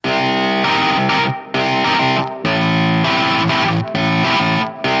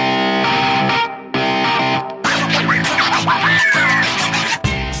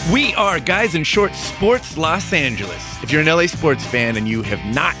Guys in Short Sports Los Angeles. If you're an LA sports fan and you have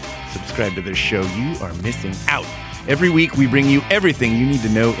not subscribed to this show, you are missing out. Every week, we bring you everything you need to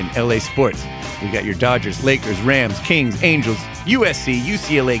know in LA sports. We got your Dodgers, Lakers, Rams, Kings, Angels, USC,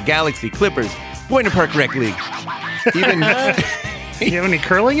 UCLA, Galaxy, Clippers, Buena Park Rec League. Even you have any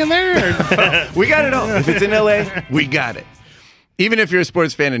curling in there? we got it all. If it's in LA, we got it. Even if you're a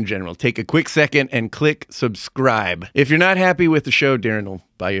sports fan in general, take a quick second and click subscribe. If you're not happy with the show, Darren will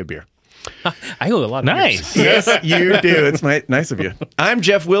buy you a beer. I owe a lot of Nice. Yes, you do. It's nice of you. I'm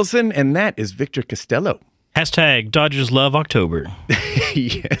Jeff Wilson, and that is Victor Costello. Hashtag Dodgers love October.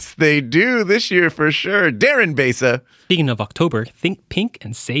 Yes, they do this year for sure. Darren Besa. Speaking of October, think pink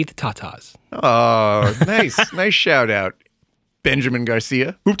and save the Tatas. Oh, nice. Nice shout out. Benjamin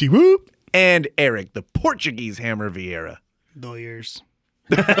Garcia. Whoop-de-whoop. And Eric, the Portuguese Hammer Vieira. Lawyers.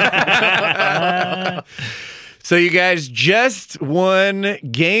 So you guys just won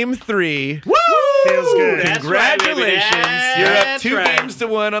Game 3. Woo! Feels good. Congratulations. That's You're up right.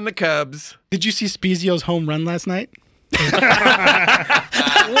 2-1 on the Cubs. Did you see Spezio's home run last night?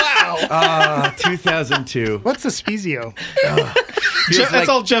 Wow. 2002. What's a Spezio? That's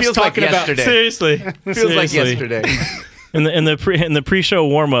all Jeff's talking about. yesterday. Seriously. Feels like yesterday. In the pre-show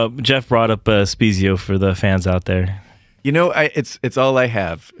warm-up, Jeff brought up Spezio for the fans out there. You know, it's all I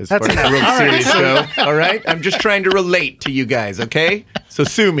have as That's far as the enough. World All Series show. All right? I'm just trying to relate to you guys, okay? So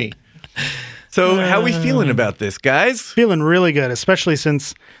sue me. So how we feeling about this, guys? Feeling really good, especially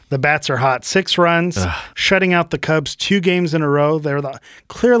since the bats are hot. 6 runs, shutting out the Cubs 2 games in a row. They're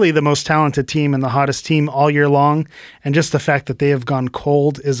clearly the most talented team and the hottest team all year long. And just the fact that they have gone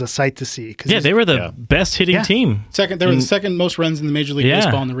cold is a sight to see. Yeah, they were the best hitting team. They were the second most runs in the Major League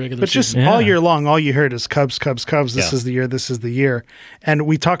Baseball in the regular But season. just all year long, all you heard is Cubs, Cubs, Cubs. This is the year, this is the year. And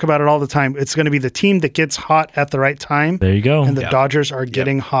we talk about it all the time. It's going to be the team that gets hot at the right time. There you go. And the Dodgers are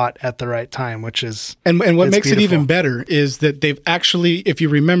getting hot at the right time, which is... And what it's makes it beautiful. even better is that they've actually, if you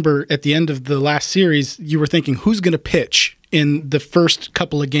remember at the end of the last series, you were thinking, who's going to pitch in the first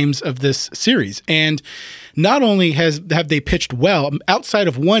couple of games of this series? And not only have they pitched well, outside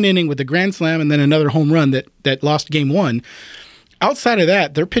of one inning with a grand slam and then another home run that lost game 1, outside of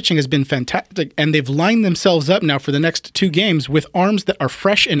that, their pitching has been fantastic, and they've lined themselves up now for the next 2 games with arms that are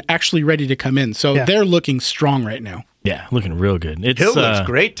fresh and actually ready to come in. So they're looking strong right now. Yeah, looking real good. Hill looks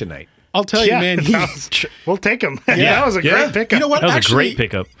great tonight. I'll tell you, man. We'll take him. That was a great pickup. You know what? That was Actually, a great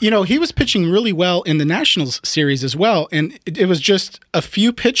pickup. You know, he was pitching really well in the Nationals series as well, and it was just a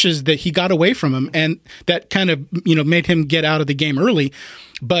few pitches that he got away from him, and that kind of made him get out of the game early.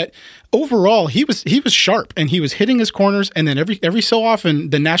 But overall, he was sharp, and he was hitting his corners, and then every so often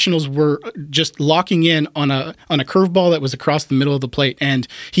the Nationals were just locking in on a curveball that was across the middle of the plate, and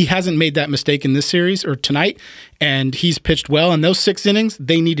he hasn't made that mistake in this series or tonight, and he's pitched well. In those 6 innings,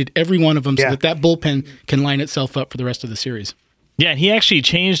 they needed every one of them so that bullpen can line itself up for the rest of the series. Yeah, and he actually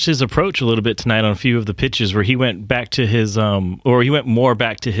changed his approach a little bit tonight on a few of the pitches where he went back to his he went more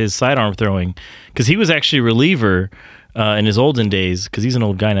back to his sidearm throwing because he was actually a reliever in his olden days, because he's an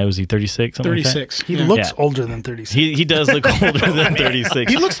old guy now. Was he 36? 36. He looks older than 36. He does look older than 36.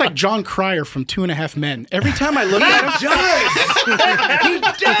 He looks like John Cryer from 2.5 Men. Every time I look at him, He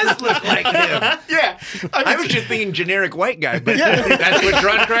does look like him. yeah. I was just thinking generic white guy, but that's what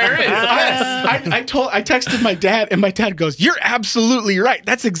John Cryer is. I texted my dad, and my dad goes, "You're absolutely right.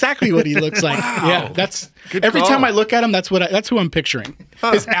 That's exactly what he looks like." Wow. Yeah, that's Good every call. time I look at him, that's who I'm picturing.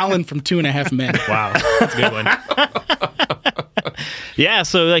 It's Alan from 2.5 Men. Wow, that's a good one. Yeah,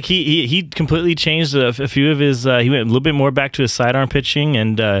 so like he completely changed a few of his. He went a little bit more back to his sidearm pitching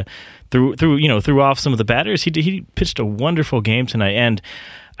and threw off some of the batters. He pitched a wonderful game tonight, and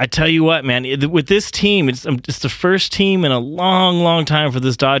I tell you what, man, with this team, it's the first team in a long, long time for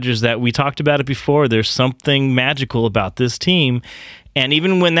this Dodgers that we talked about it before. There's something magical about this team. And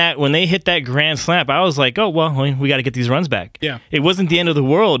even when they hit that grand slam, I was like, oh, well, we got to get these runs back. Yeah. It wasn't the end of the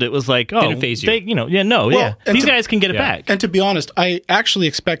world. It was like, oh, Didn't phase you. And these guys can get it back. And to be honest, I actually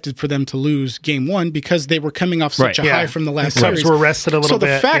expected for them to lose game 1 because they were coming off such a high from the last The Cubs series. were rested a little bit.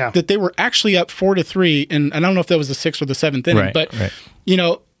 So the fact that they were actually up 4-3, and I don't know if that was the 6th or the 7th inning, but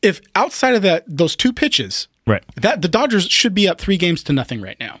if outside of those 2 pitches, that the Dodgers should be up 3-0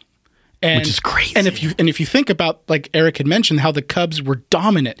 right now. Which is crazy. And if you think about, like Eric had mentioned, how the Cubs were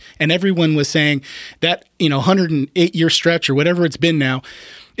dominant, and everyone was saying that 108-year stretch or whatever it's been now,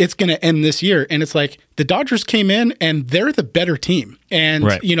 it's going to end this year. And it's like the Dodgers came in and they're the better team. And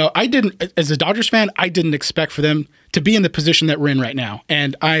I didn't, as a Dodgers fan, I didn't expect for them to be in the position that we're in right now,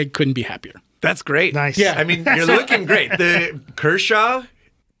 and I couldn't be happier. That's great. Nice. Yeah, I mean, you're looking great. The Kershaw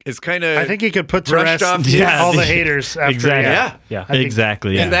is kind of. I think he could put to brushed rest off all the haters. After, Exactly. Yeah. Yeah. I think-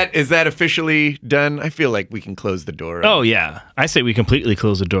 Exactly. Yeah. Is that officially done? I feel like we can close the door. Oh yeah. I say we completely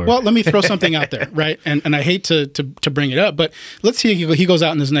close the door. Well, let me throw something out there, right? And I hate to bring it up, but let's see, he goes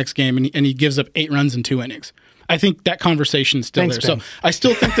out in his next game and he gives up 8 runs in 2 innings. I think that conversation is still Thanks, there. Ben. So I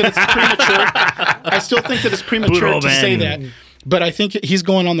still think that it's premature. I still think that it's premature Brutal, to say Ben. that. But I think he's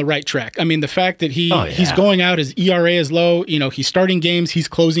going on the right track. I mean, the fact that yeah. he's going out, his ERA is low. He's starting games, he's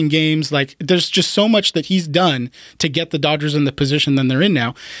closing games. Like, there's just so much that he's done to get the Dodgers in the position that they're in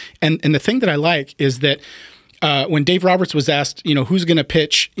now. And the thing that I like is that when Dave Roberts was asked, who's going to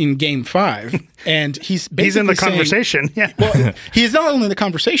pitch in Game 5, and he's He's in the saying- conversation. Yeah. well, he's not only in the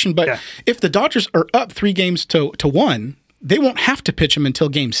conversation, but Yeah. if the Dodgers are up 3 games to 1, they won't have to pitch him until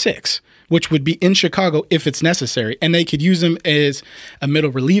Game 6, which would be in Chicago if it's necessary. And they could use him as a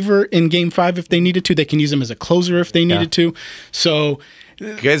middle reliever in Game 5 if they needed to. They can use him as a closer if they needed to. So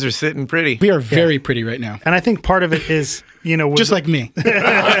You guys are sitting pretty. we are very pretty right now. And I think part of it is, with Just like me.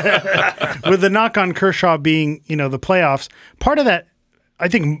 with the knock on Kershaw being, the playoffs, part of that, I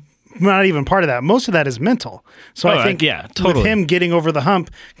think, not even part of that, most of that is mental. So Oh, I think yeah, totally. with him getting over the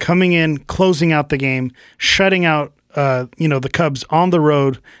hump, coming in, closing out the game, shutting out, the Cubs on the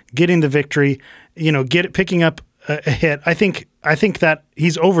road, getting the victory, picking up a hit. I think that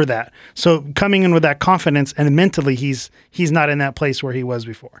he's over that. So coming in with that confidence and mentally, he's not in that place where he was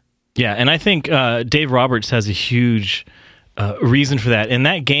before. Yeah, and I think Dave Roberts has a huge reason for that. In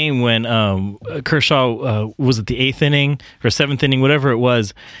that game when Kershaw was at the 8th inning or 7th inning, whatever it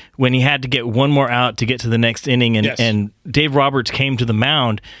was, when he had to get one more out to get to the next inning, and, Yes. and Dave Roberts came to the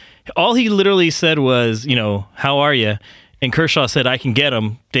mound, all he literally said was, how are you? And Kershaw said, I can get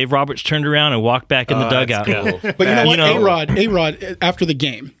him. Dave Roberts turned around and walked back in the dugout. But you know what? A-Rod, after the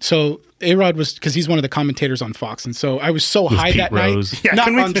game, so A-Rod was, because he's one of the commentators on Fox, and so I was so high Pete that Rose. night. Yeah, Not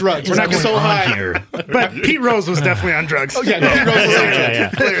can we- on drugs. we're not I was going so on high. Here. But Pete Rose was definitely on drugs. Oh, yeah, Pete Rose was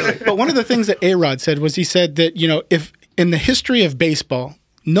on drugs. But one of the things that A-Rod said was, he said that, if in the history of baseball,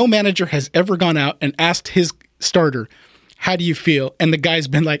 no manager has ever gone out and asked his starter, how do you feel? And the guy's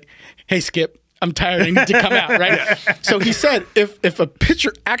been like, hey, Skip, I'm tired. I need to come out, right? So he said if a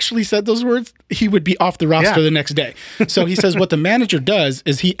pitcher actually said those words, he would be off the roster Yeah. the next day. So he says what the manager does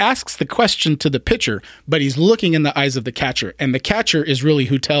is he asks the question to the pitcher, but he's looking in the eyes of the catcher. And the catcher is really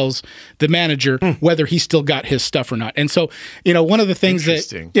who tells the manager whether he still got his stuff or not. And so, one of the things that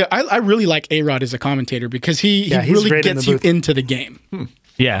Interesting. I really like A-Rod as a commentator because he he's really great in gets the you booth. into the game.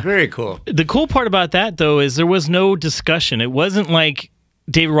 Yeah. Very cool. The cool part about that, though, is there was no discussion. It wasn't like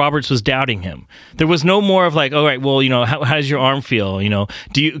David Roberts was doubting him. There was no more of like, all right, well, how does your arm feel?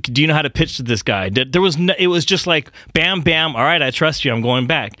 Do you know how to pitch to this guy? There was no, it was just like, bam, bam. All right, I trust you. I'm going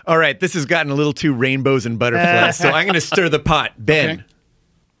back. All right, this has gotten a little too rainbows and butterflies, so I'm going to stir the pot. Ben, Okay.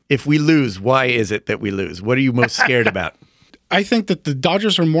 if we lose, why is it that we lose? What are you most scared about? I think that the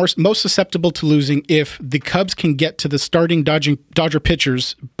Dodgers are most susceptible to losing if the Cubs can get to the starting Dodger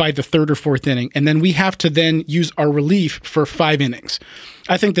pitchers by the 3rd or 4th inning, and then we have to then use our relief for 5 innings.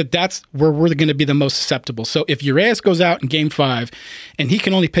 I think that that's where we're going to be the most susceptible. So if Urias goes out in Game 5 and he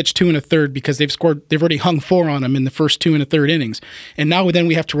can only pitch 2 1/3 because they've already hung 4 on him in the first 2 1/3 innings, and now then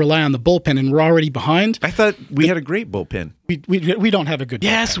we have to rely on the bullpen and we're already behind. I thought we had a great bullpen. We don't have a good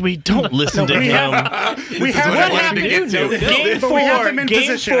Yes, we don't listen to him. We have what I him wanted to get to. Game But we have them in Game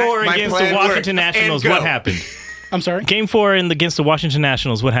position. 4 My against plan the Washington worked. Nationals. And What go. happened? I'm sorry. Game 4 against the Washington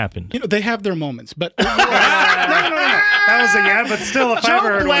Nationals. What happened? They have their moments, but No. That was a yeah, but still, if I ever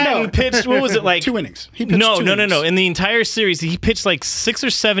Joe heard one. Blanton pitched, what was it, like 2 innings. He pitched No. 2 innings. In the entire series, he pitched like 6 or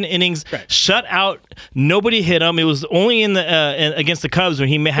 7 innings, Right. shut out. Nobody hit him. It was only in the against the Cubs when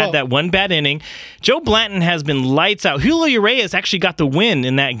he had Well- that one bad inning. Joe Blanton has been lights out. Julio Urias actually got the win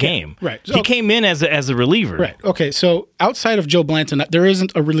in that game. right. He So- came in as a reliever. Right. Okay. So outside of Joe Blanton, there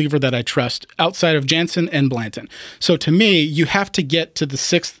isn't a reliever that I trust outside of Jansen and Blanton. So to me, you have to get to the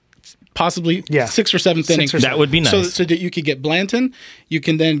 6th, possibly Yeah. 6th or 7th inning. or That would be nice. So that you could get Blanton, you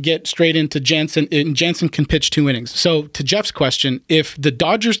can then get straight into Jansen, and Jansen can pitch 2 innings. So to Jeff's question, if the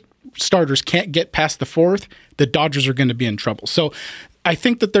Dodgers starters can't get past the 4th, the Dodgers are going to be in trouble. So I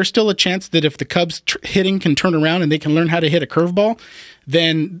think that there's still a chance that if the Cubs hitting can turn around and they can learn how to hit a curveball,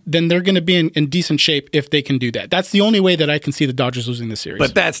 then they're going to be in decent shape if they can do that. That's the only way that I can see the Dodgers losing this series.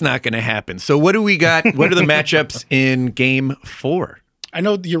 But that's not going to happen. So what do we got? What are the matchups in Game 4? I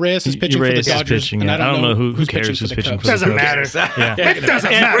know Urias is pitching Urias for is the Dodgers, pitching, and yeah. I don't know who who's cares who's for the pitching Cubs. for the Doesn't Cubs. matter. Yeah. It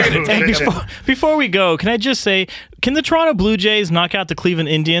doesn't matter. who's pitching. Before we go, can I just say, can the Toronto Blue Jays knock out the Cleveland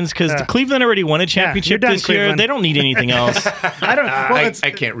Indians? Because Cleveland already won a you're championship done, this year. Cleveland. They don't need anything else. I don't. Well,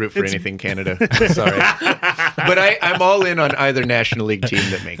 I can't root for anything Canada. Sorry. But I'm all in on either National League team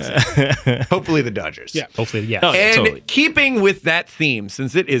that makes it. Hopefully the Dodgers. Yeah. Hopefully, yeah. Oh, And totally. keeping with that theme,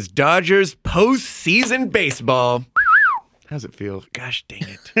 since it is Dodgers postseason baseball, how's it feel? Gosh dang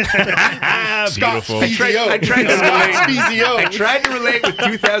it. Beautiful. I tried to relate. Spezio. I tried to relate with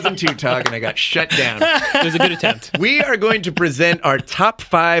 2002 talk and I got shut down. It was a good attempt. We are going to present our top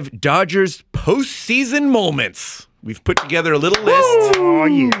 5 Dodgers postseason moments. We've put together a little list. Oh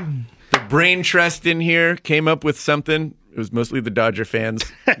yeah. The brain trust in here came up with something. It was mostly the Dodger fans.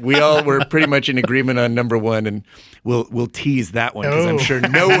 We all were pretty much in agreement on number 1, and we'll tease that one because I'm sure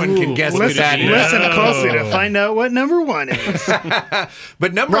no one can guess what that is. Listen closely to find out what number 1 is.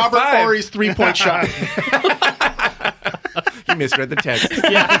 But number Robert 5, Ory's 3-point shot. you misread the text.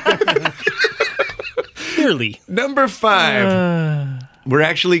 Clearly. Number 5, we're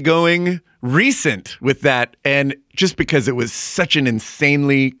actually going recent with that, and just because it was such an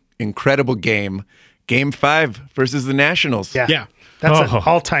insanely incredible game. Game 5 versus the Nationals. Yeah. That's an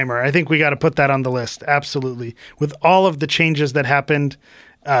all-timer. I think we got to put that on the list. Absolutely. With all of the changes that happened,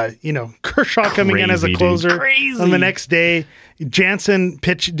 Kershaw coming in as a Crazy, dude. closer Crazy. on the next day, Jansen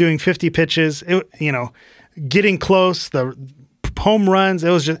doing 50 pitches, getting close, the home runs.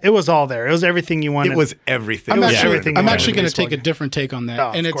 It was all there. It was everything you wanted. It was everything. I'm actually, everything I'm you actually wanted going in to take a baseball. different take on that.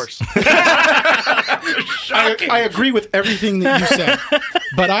 Oh, and of it's, course. I agree with everything that you said,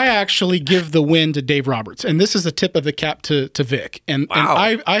 but I actually give the win to Dave Roberts, and this is a tip of the cap to Vic. And Wow.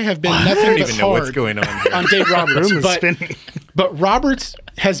 I have been I nothing don't but even know what's hard going on here. on Dave Roberts, Room is spinning. but Roberts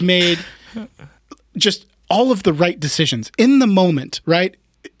has made just all of the right decisions in the moment. Right?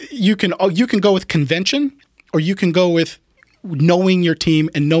 You can go with convention, or you can go with knowing your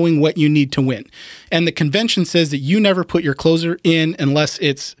team and knowing what you need to win. And the convention says that you never put your closer in unless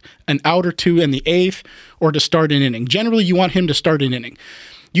it's an out or 2 in the 8th or to start an inning. Generally, you want him to start an inning.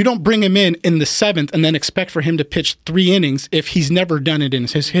 You don't bring him in the 7th and then expect for him to pitch 3 innings if he's never done it in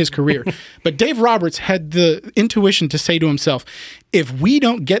his career. But Dave Roberts had the intuition to say to himself, if we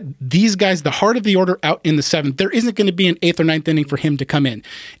don't get these guys, the heart of the order, out in the 7th, there isn't going to be an 8th or 9th inning for him to come in.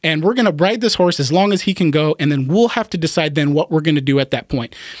 And we're going to ride this horse as long as he can go, and then we'll have to decide then what we're going to do at that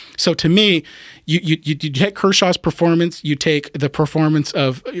point. So to me, you take Kershaw's performance, you take the performance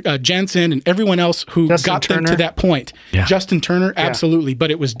of Jansen and everyone else who Justin got them Turner. to that point. Yeah. Justin Turner, absolutely.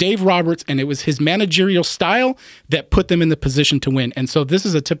 But it was Dave Roberts, and it was his managerial style that put them in the position to win. And so this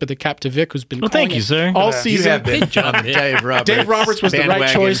is a tip of the cap to Vic, who's been Well, calling thank you, it sir. all You season. have been on the Dave Roberts. Dave Roberts was the right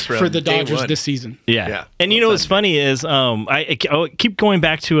bandwagon choice from for the day Dodgers one. this season. Yeah. And you know what's funny is I keep going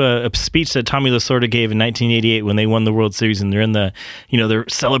back to a speech that Tommy Lasorda gave in 1988 when they won the World Series, and they're in the, they're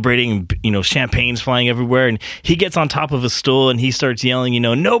celebrating, champagne's flying everywhere, and he gets on top of a stool and he starts yelling,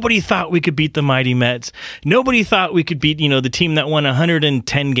 nobody thought we could beat the mighty Mets. Nobody thought we could beat, the team that won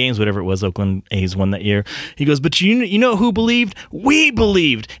 110 games, whatever it was, Oakland A's won that year. He goes, but you know who believed? We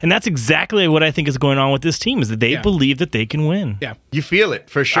believed. And that's exactly what I think is going on with this team, is that they believe that they can win. Yeah. You feel it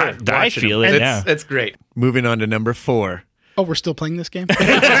for sure. I watching feel them. it, That's, yeah. That's great. Moving on to number 4. Oh, we're still playing this game?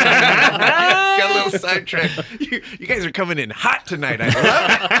 Got a little sidetracked. You guys are coming in hot tonight. I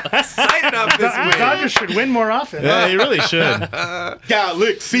love it. Excited off this win. Dodgers should win more often. Yeah, you really should.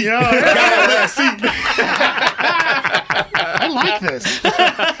 Galaxy. I like this.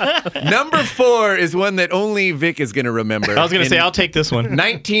 Number 4 is one that only Vic is going to remember. I was going to In say, I'll take this one.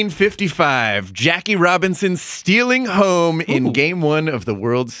 1955, Jackie Robinson stealing home in Game 1 of the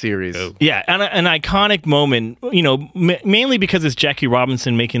World Series. Yeah, and an iconic moment, mainly because it's Jackie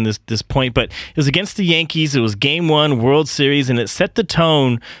Robinson making this point, but it was against the Yankees. It was Game 1, World Series, and it set the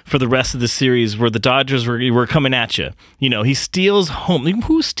tone for the rest of the series where the Dodgers were coming at you. He steals home.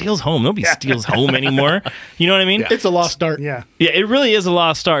 Who steals home? Nobody steals home anymore. You know what I mean? It's a lost art. Yeah. Yeah, it really is a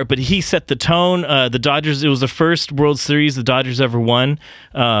lost start, but he set the tone. The Dodgers, it was the first World Series the Dodgers ever won.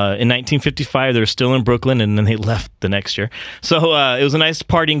 In 1955, they were still in Brooklyn, and then they left the next year. So it was a nice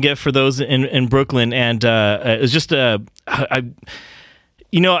parting gift for those in Brooklyn, and it was just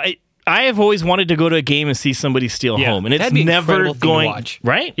I have always wanted to go to a game and see somebody steal Yeah, home, and it's that'd be an never incredible thing to going watch.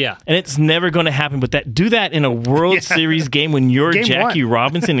 right. Yeah. and it's never going to happen. But do that in a World Series game when you're Game Jackie 1.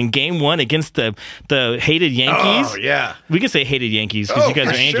 Robinson in Game 1 against the hated Yankees. Oh, yeah. We can say hated Yankees because you guys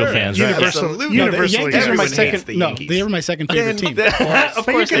for are Angel sure. fans, right? Universal- Absolutely. No, the Universally. Yankees are my Everyone hates second. the No, Yankees. they were my second favorite team. Of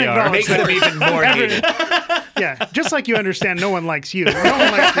course they are. Makes them even more hated. Yeah, just like you understand, no one likes you. No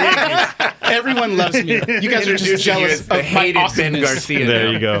one likes the Yankees. Everyone loves me. You guys are just Introducing you jealous as the of my hated Ben awesomeness. Garcia. There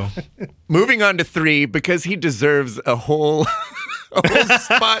now. you go. Moving on to 3, because he deserves a whole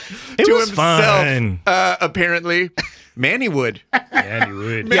spot to was himself. fun. Apparently, Manny Wood. Manny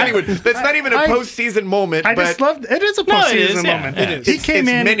Wood. Manny Wood. That's not even a postseason moment. I but just loved it. Is a No, it postseason is, yeah, moment. yeah. It is. He came it's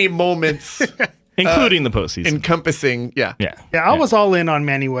in. many moments Including the postseason. encompassing. Yeah. yeah. Yeah, I was all in on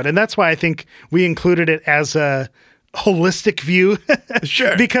Manny Wood, and that's why I think we included it as a holistic view.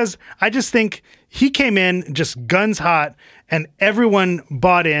 Sure. Because I just think he came in just guns hot, and everyone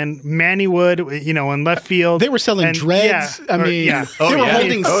bought in. Manny Wood, in left field. They were selling And, dreads. yeah, I or- mean, yeah. they were yeah.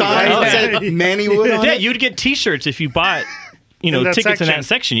 holding Oh, signs yeah. that said Manny Wood on Yeah, it. you'd get T-shirts if you bought, In that tickets in section. that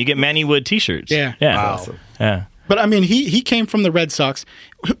section. You get Manny Wood T-shirts. Yeah. Yeah. Wow. Yeah. But I mean, he came from the Red Sox,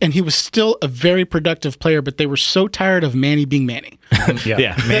 and he was still a very productive player. But they were so tired of Manny being Manny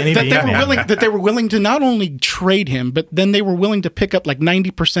Yeah. Manny that being they were Manny. willing that they were willing to not only trade him, but then they were willing to pick up like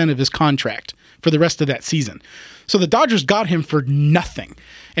 90% of his contract for the rest of that season. So the Dodgers got him for nothing.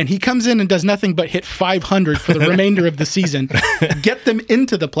 And he comes in and does nothing but hit 500 for the remainder of the season, get them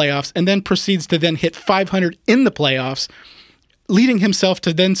into the playoffs, and then proceeds to then hit 500 in the playoffs, leading himself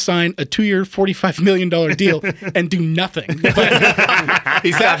to then sign a 2-year, $45 million deal and do nothing. But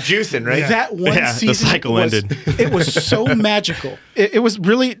He stopped juicing, right? that one Yeah, the season cycle was, ended. It was so magical. It was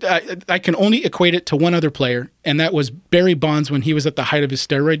really, I can only equate it to one other player, and that was Barry Bonds when he was at the height of his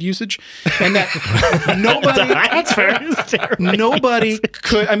steroid usage. And that nobody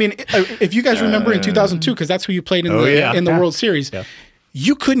could, I mean, if you guys remember in 2002, because that's who you played in the World Series,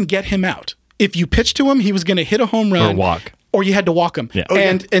 you couldn't get him out. If you pitched to him, he was going to hit a home run. Or walk. Or you had to walk him. Yeah.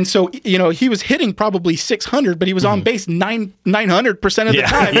 And so, he was hitting probably 600, but he was on base 900% of the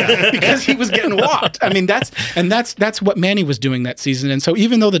time because he was getting walked. I mean, that's what Manny was doing that season. And so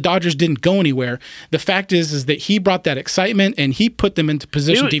even though the Dodgers didn't go anywhere, the fact is that he brought that excitement and he put them into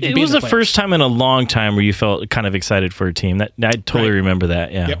position to even It be was in the playoffs. first time in a long time where you felt kind of excited for a team. That I totally remember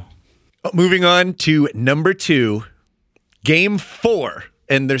that. Yeah. Yep. Moving on to number 2, Game 4.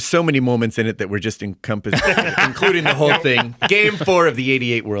 And there's so many moments in it that were just encompassed, including the whole thing. Game 4 of the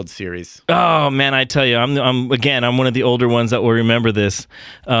 '88 World Series. Oh man, I tell you, I'm one of the older ones that will remember this,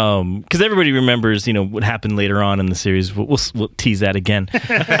 because everybody remembers, what happened later on in the series. We'll tease that again.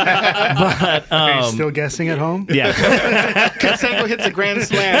 But Are you still guessing at home? yeah, Canseco hits a grand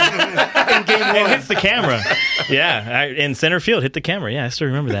slam in game it one. hits the camera. Yeah, in center field, hit the camera. Yeah, I still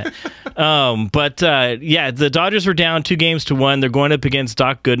remember that. But the Dodgers were down 2-1. They're going up against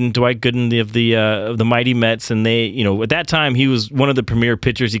Dwight Gooden of the mighty Mets, and they, at that time he was one of the premier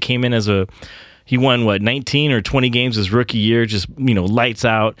pitchers. He came in he won 19 or 20 games his rookie year, just lights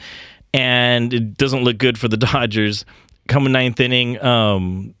out, and it doesn't look good for the Dodgers. Coming 9th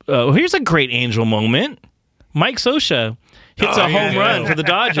inning, here's a great Angel moment. Mike Scioscia hits a home run for the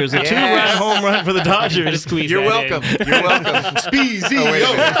Dodgers, a 2-run home run for the Dodgers. You're welcome. You're welcome.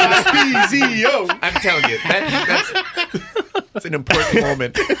 Speezio. I'm telling you, that's an important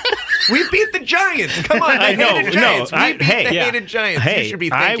moment. We beat the Giants. Come on, I know. hated Giants. No, we beat the yeah. hated Giants. Hey, you should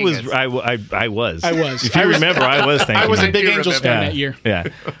be I thanking was. us. I was. I was. If you remember, I was thinking. I was a I big do Angels remember. fan that year. Yeah,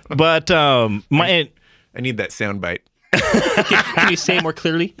 but I need that soundbite. Can you say it more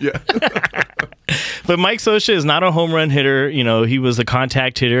clearly? Yeah. But Mike Scioscia is not a home run hitter. He was a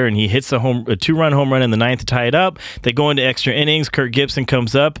contact hitter, and he hits a 2-run home run in the 9th to tie it up. They go into extra innings. Kirk Gibson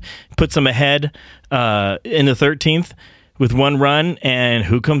comes up, puts them ahead in the 13th with 1 run, and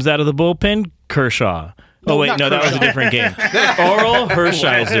who comes out of the bullpen? Kershaw. No, Oh, wait, not no, that was a Kershaw. different game. Oral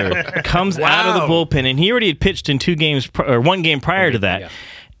Hershiser comes out of the bullpen, and he already had pitched in 1 game prior to that.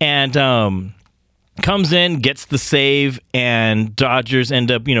 And comes in, gets the save, and Dodgers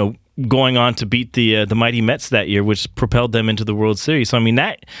end up, going on to beat the mighty Mets that year, which propelled them into the World Series. So, I mean,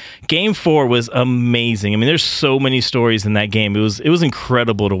 that Game 4 was amazing. I mean, there's so many stories in that game. It was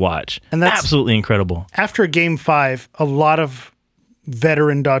incredible to watch. And that's- absolutely incredible. After Game 5, a lot of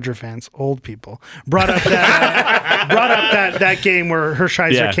veteran Dodger fans, old people, brought up that game where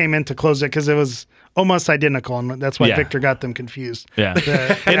Hershiser came in to close it because it was almost identical, and that's why Yeah. Victor got them confused. Yeah. The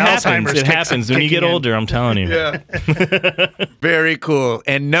It happens. Alzheimer's It happens when you get kicking in. older, I'm telling you. Yeah. Very cool.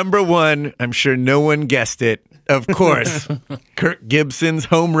 And number 1, I'm sure no one guessed it. Of course, Kirk Gibson's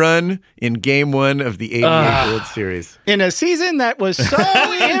home run in Game 1 of the '88 World Series. In a season that was so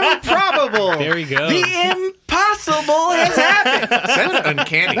improbable. There we go. The impossible has happened. That's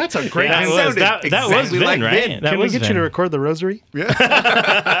uncanny. That's a great That game. was sounded that was exactly Vin, like right? Vin. That Can we was get you Vin. to record the rosary? Yeah.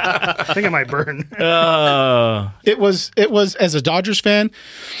 I think it might burn. It was as a Dodgers fan,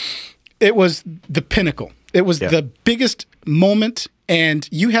 it was the pinnacle. It was the biggest moment, and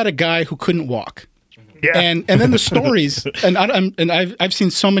you had a guy who couldn't walk. Yeah. And then the stories, and I've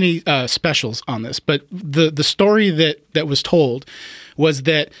seen so many specials on this, but the story that was told was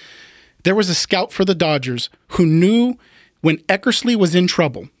that there was a scout for the Dodgers who knew when Eckersley was in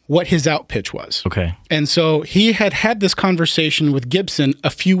trouble what his out pitch was. Okay. And so he had this conversation with Gibson a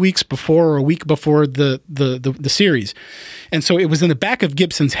few weeks before or a week before the series. And so it was in the back of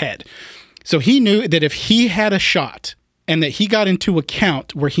Gibson's head. So he knew that if he had a shot and that he got into a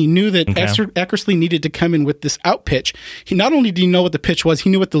count where he knew that Eckersley needed to come in with this out pitch, he not only did he know what the pitch was, he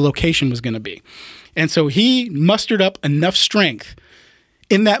knew what the location was going to be. And so he mustered up enough strength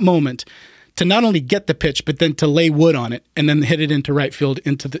in that moment to not only get the pitch, but then to lay wood on it and then hit it into right field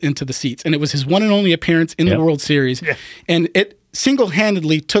into the seats. And it was his one and only appearance in the World Series. Yeah. And it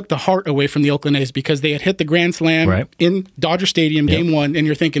single-handedly took the heart away from the Oakland A's because they had hit the grand slam in Dodger Stadium, Game 1, and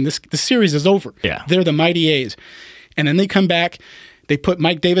you're thinking, the series is over. Yeah. They're the mighty A's. And then they come back, they put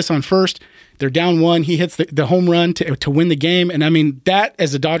Mike Davis on first, they're down 1, he hits the home run to win the game. And I mean, that,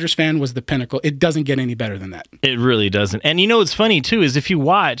 as a Dodgers fan, was the pinnacle. It doesn't get any better than that. It really doesn't. And you know what's funny, too, is if you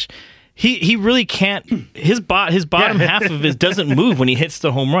watch... He really can't. His bottom half of it doesn't move when he hits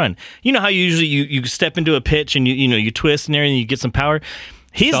the home run. You know how usually you step into a pitch and you twist and everything, you get some power.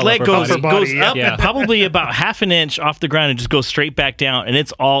 His leg goes up probably about half an inch off the ground and just goes straight back down, and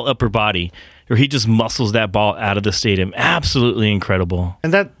it's all upper body. Or he just muscles that ball out of the stadium. Absolutely incredible.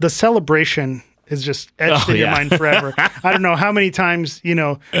 And that the celebration is just etched in your mind forever. I don't know how many times,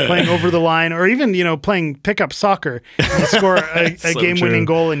 playing over the line or even, playing pickup soccer, you score a game-winning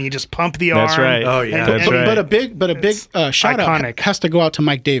goal and you just pump the arm. That's right. Oh, yeah. That's right. But a big shout out has to go out to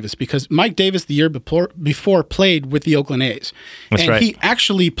Mike Davis because Mike Davis the year before played with the Oakland A's. That's right. He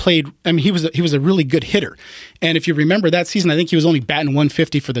actually played, I mean, he was a really good hitter. And if you remember that season, I think he was only batting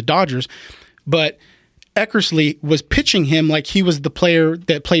 150 for the Dodgers. But Eckersley was pitching him like he was the player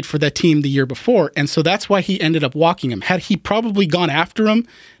that played for that team the year before. And so that's why he ended up walking him. Had he probably gone after him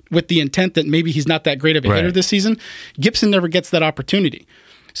with the intent that maybe he's not that great of a hitter this season, Gibson never gets that opportunity.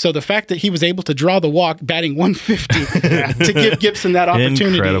 So the fact that he was able to draw the walk batting 150 to give Gibson that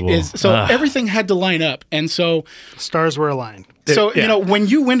opportunity is so everything had to line up. And so stars were aligned. So, when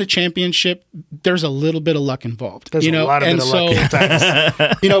you win a championship, there's a little bit of luck involved. There's a lot of luck sometimes.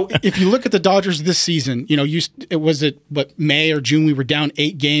 If you look at the Dodgers this season, May or June, we were down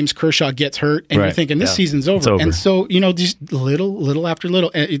 8 games. Kershaw gets hurt, and you're thinking this season's over. And so, just little after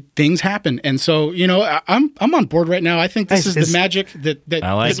little, things happen. And so, I'm on board right now. I think this is the magic that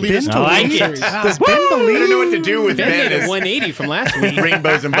I like could lead us to I a like World it. Series. Does Ben believe? I don't know what to do with Ben Ben. did a 180 from last week.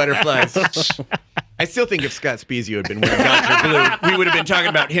 Rainbows and butterflies. I still think if Scott Spezio had been wearing Dodger blue, we would have been talking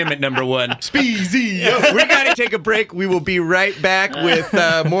about him at number 1. Spezio. We're going to take a break. We will be right back with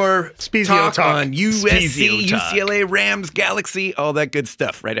more Spezio talk on USC, Spezio talk. UCLA, Rams, Galaxy, all that good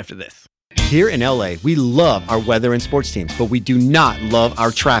stuff right after this. Here in LA, we love our weather and sports teams, but we do not love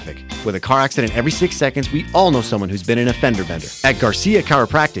our traffic. With a car accident every 6 seconds, we all know someone who's been in a fender bender. At Garcia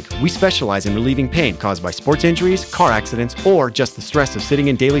Chiropractic, we specialize in relieving pain caused by sports injuries, car accidents, or just the stress of sitting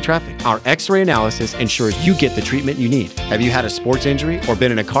in daily traffic. Our x-ray analysis ensures you get the treatment you need. Have you had a sports injury or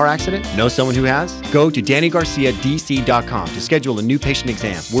been in a car accident? Know someone who has? Go to DannyGarciaDC.com to schedule a new patient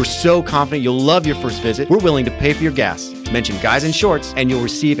exam. We're so confident you'll love your first visit, we're willing to pay for your gas. Mention Guys in Shorts and you'll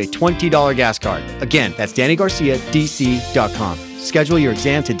receive a $20 gas card. Again, that's DannyGarciaDC.com. Schedule your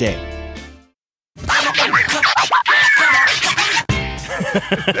exam today.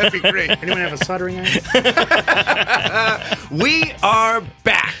 That'd be great. Anyone have a soldering iron? We are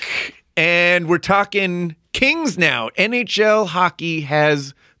back, and we're talking Kings now. NHL hockey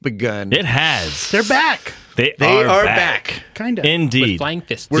has begun. It has. They're back. They are back. Kind of. Indeed. With flying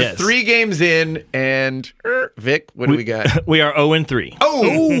fists. We're 3 games in, and Vic, what do we got? We are 0-3.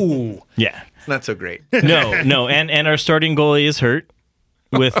 Oh, Yeah. not so great. No. And our starting goalie is hurt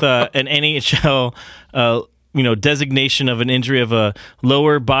with an NHL designation of an injury of a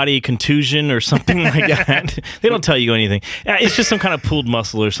lower body contusion or something like that. They don't tell you anything. It's just some kind of pulled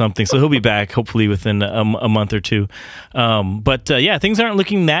muscle or something. So he'll be back hopefully within a month or 2. But things aren't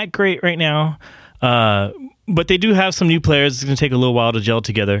looking that great right now. But they do have some new players. It's going to take a little while to gel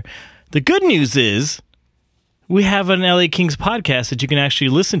together. The good news is we have an LA Kings podcast that you can actually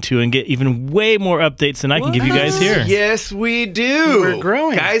listen to and get even way more updates than I can give you guys here. Yes, we do. We're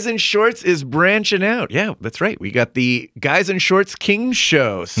growing. Guys in Shorts is branching out. Yeah, that's right. We got the Guys in Shorts Kings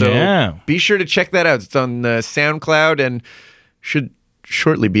show. So be sure to check that out. It's on SoundCloud and should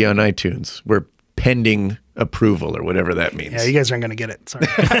shortly be on iTunes. We're pending approval or whatever that means. Yeah, you guys aren't going to get it. Sorry.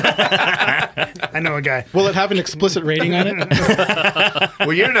 I know a guy. Will it have an explicit rating on it?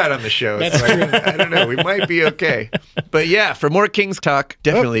 Well, you're not on the show. That's so I don't know. We might be okay. But yeah, for more Kings talk,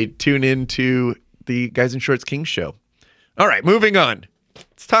 definitely tune into the Guys in Shorts King show. All right, moving on.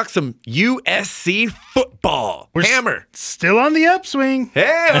 Let's talk some USC football. Hammer. Still on the upswing.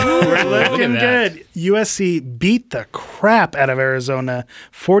 Hey, We're looking good. USC beat the crap out of Arizona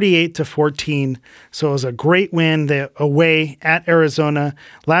 48-14. So it was a great win away at Arizona.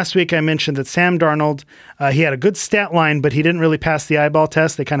 Last week I mentioned that Sam Darnold, he had a good stat line, but he didn't really pass the eyeball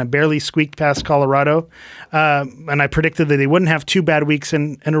test. They kind of barely squeaked past Colorado. And I predicted that they wouldn't have 2 bad weeks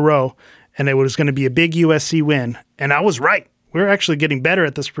in a row, and it was going to be a big USC win. And I was right. We're actually getting better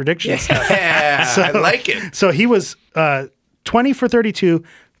at this prediction stuff. Yeah, I like it. So he was 20 for 32,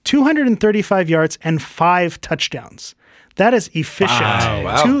 235 yards, and 5 touchdowns. That is efficient.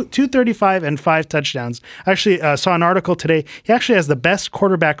 Wow. 235 and 5 touchdowns. I actually saw an article today. He actually has the best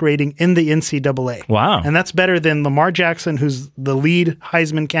quarterback rating in the NCAA. Wow. And that's better than Lamar Jackson, who's the lead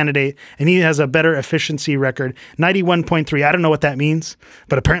Heisman candidate, and he has a better efficiency record, 91.3. I don't know what that means,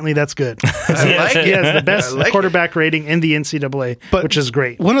 but apparently that's good. I like it. He has the best I like quarterback rating in the NCAA, which is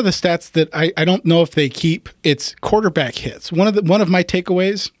great. One of the stats that I don't know if they keep, it's quarterback hits. One of my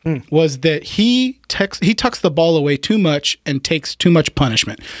takeaways was that he tucks the ball away too much and takes too much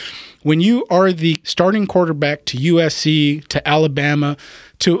punishment. When you are the starting quarterback to USC, to Alabama,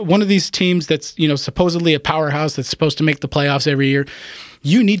 to one of these teams that's, supposedly a powerhouse that's supposed to make the playoffs every year,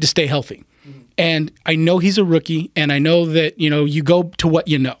 you need to stay healthy. And I know he's a rookie, and I know that, you go to what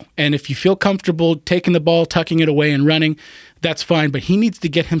you know. And if you feel comfortable taking the ball, tucking it away and running, that's fine. But he needs to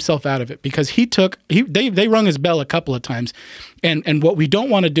get himself out of it because they rung his bell a couple of times. And what we don't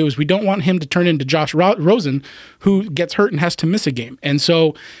want to do is we don't want him to turn into Josh Rosen, who gets hurt and has to miss a game. And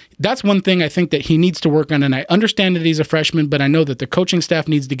so that's one thing I think that he needs to work on. And I understand that he's a freshman, but I know that the coaching staff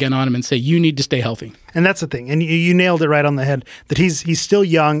needs to get on him and say, you need to stay healthy. And that's the thing. And you nailed it right on the head that he's still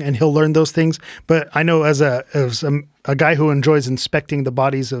young and he'll learn those things. But I know as a guy who enjoys inspecting the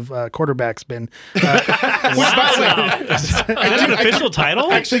bodies of quarterbacks, Ben. Which, by the way, Is that an official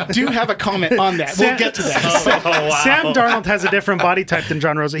title? I actually do have a comment on that. We'll get to that. Sam Darnold has a different body type than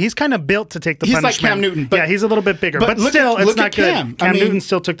John Rosa. He's kind of built to take the He's punishment. like Cam Newton. But, yeah, he's a little bit bigger. But look still, at- it's look not at good. Cam. Cam Newton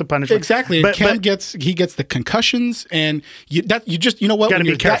still took the punishment. Exactly. But Cam gets the concussions, and you know what? Gotta When be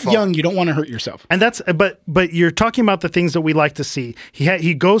you're careful. that young, you don't want to hurt yourself. And that's but you're talking about the things that we like to see.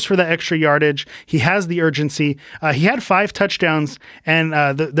 He goes for the extra yardage. He has the urgency. He had 5 touchdowns, and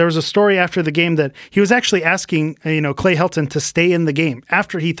there was a story after the game that he was actually asking Clay Helton to stay in the game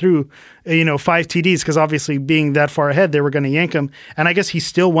after he threw 5 TDs because obviously being that far ahead they were going to yank him, and I guess he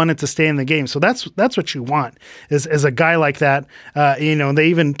still wanted to stay in the game. So that's what you want is a guy like that. They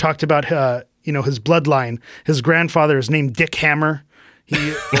even talked about his bloodline. His grandfather is named Dick Hammer.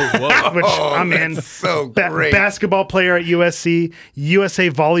 Which I'm in. So great. Basketball player at USC, USA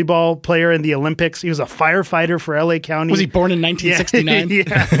volleyball player in the Olympics. He was a firefighter for LA County. Was he born in 1969? Yeah.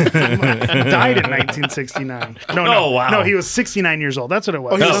 Died in 1969. No. Oh, wow. No, he was 69 years old. That's what it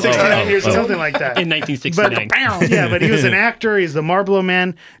was. he was 69 years old. Something like that. In 1969. But he was an actor. He's the Marlboro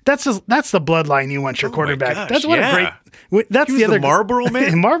Man. That's the bloodline you want your quarterback. gosh, That's what yeah. a great. That's He was the other the Marlboro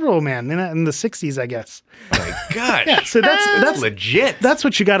Man? Marlboro Man in the 60s, I guess. My God. Yeah, so that's legit. That's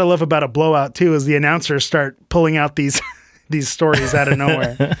what you got to love about a blowout too, is the announcers start pulling out these stories out of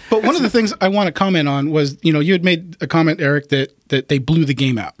nowhere. But one of the things I want to comment on was, you had made a comment, Eric, that they blew the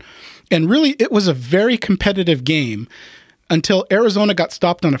game out. And really, it was a very competitive game until Arizona got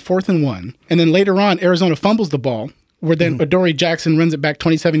stopped on a 4th and 1. And then later on, Arizona fumbles the ball, where then Adoree Jackson runs it back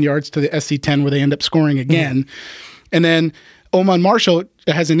 27 yards to the SC-10, where they end up scoring again. And then Oman Marshall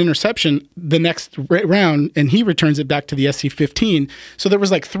has an interception the next round, and he returns it back to the SC-15. So there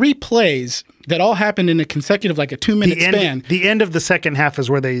was like 3 plays that all happened in a consecutive, like a 2-minute span. The end of the second half is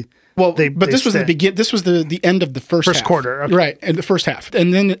where they. But this was the end of the first half. quarter, okay. Right, and the first half.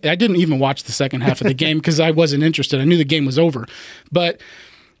 And then I didn't even watch the second half of the game because I wasn't interested. I knew the game was over. But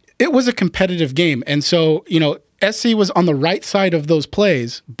it was a competitive game. And so, SC was on the right side of those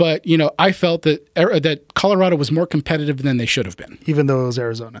plays, but I felt that Colorado was more competitive than they should have been. Even though it was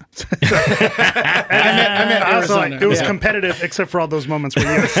Arizona. I meant Arizona. It was competitive except for all those moments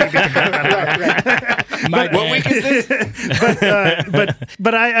where USC beat the crap out of them. What week is this?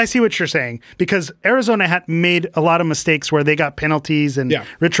 But I see what you're saying, because Arizona had made a lot of mistakes where they got penalties, and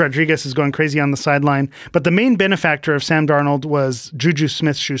Rich Rodriguez is going crazy on the sideline. But the main benefactor of Sam Darnold was Juju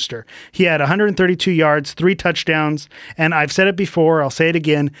Smith-Schuster. He had 132 yards, 3 touchdowns, and I've said it before, I'll say it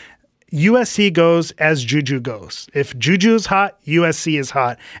again. USC goes as Juju goes. If Juju is hot, USC is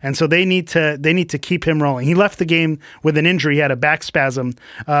hot, and so they need to keep him rolling. He left the game with an injury; he had a back spasm,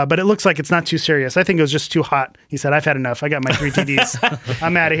 but it looks like it's not too serious. I think it was just too hot. He said, "I've had enough. I got my 3 TDs.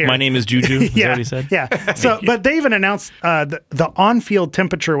 I'm out of here." My name is Juju. Is that what he said? Yeah. So, but they even announced the on-field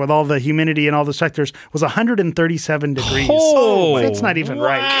temperature with all the humidity and all the sectors was 137 degrees. Oh, that's not even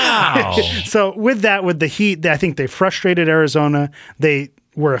right. wow. So with the heat, I think they frustrated Arizona. They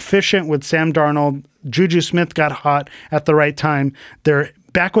were efficient with Sam Darnold. Juju Smith got hot at the right time. They're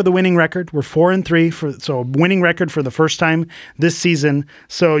back with a winning record. We're 4-3 so a winning record for the first time this season.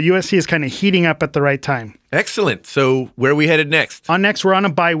 So USC is kind of heating up at the right time. Excellent. So where are we headed next? We're on a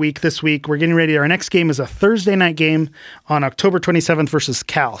bye week this week. We're getting ready. Our next game is a Thursday night game on October 27th versus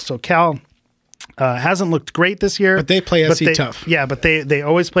Cal. So Cal hasn't looked great this year. But they play SC tough. Yeah, but they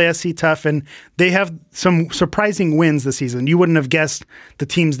always play SC tough, and they have some surprising wins this season. You wouldn't have guessed the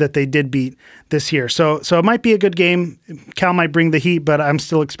teams that they did beat this year. So it might be a good game. Cal might bring the heat, but I'm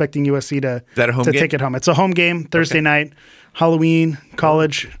still expecting USC to take it home. It's a home game, Thursday night, Halloween,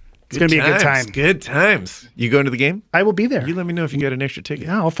 college. It's going to be a good time. Good times. You going to the game? I will be there. You let me know if you got an extra ticket.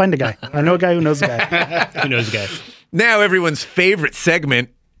 Yeah, I'll find a guy. I know a guy who knows a guy. Who knows, guy? Now everyone's favorite segment,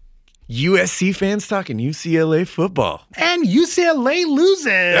 USC fans talking UCLA football. And UCLA loses.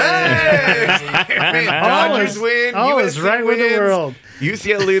 Hey! Dodgers win. All USC is right with the wins. world.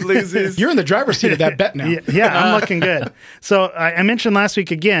 UCLA loses. You're in the driver's seat of that bet now. Yeah, I'm looking good. So I mentioned last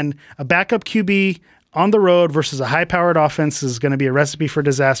week again, a backup QB on the road versus a high-powered offense is going to be a recipe for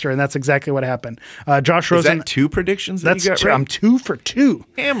disaster, and that's exactly what happened. Josh Rosen. Is that 2 predictions that you got right? I'm 2 for 2.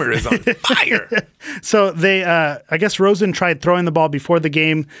 Hammer is on fire. So they, I guess Rosen tried throwing the ball before the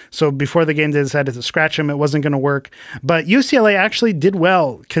game. So before the game, they decided to scratch him. It wasn't going to work. But UCLA actually did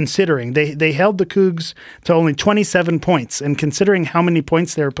well, considering they held the Cougs to only 27 points. And considering how many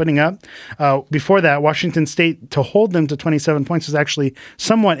points they were putting up before that, Washington State to hold them to 27 points was actually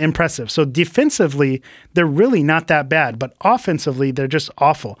somewhat impressive. So defensively, they're really not that bad, but offensively, they're just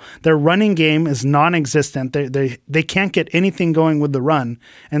awful. Their running game is non-existent. They can't get anything going with the run.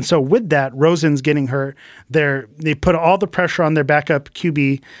 And so with that, Rosen's getting hurt. They put all the pressure on their backup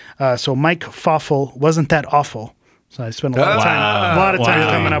QB. So Mike Foffel wasn't that awful. So I spent a lot of time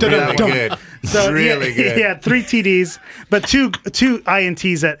coming up with that one. Good. So really good. He had 3 TDs, but two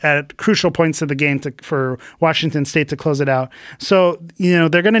INTs at crucial points of the game for Washington State to close it out. So, they're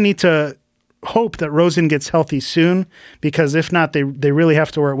going to need to hope that Rosen gets healthy soon, because if not, they really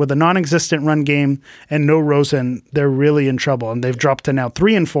have to work with a non-existent run game and no Rosen. They're really in trouble, and they've dropped to now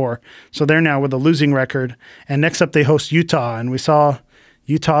 3-4. So they're now with a losing record. And next up, they host Utah, and we saw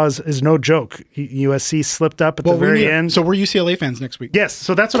Utah is no joke. USC slipped up at the very end. So we're UCLA fans next week. Yes,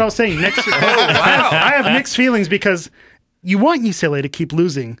 so that's what I was saying. Wow. I have mixed feelings because you want UCLA to keep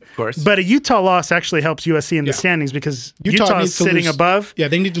losing, of course, but a Utah loss actually helps USC in the standings because Utah is sitting above. Yeah,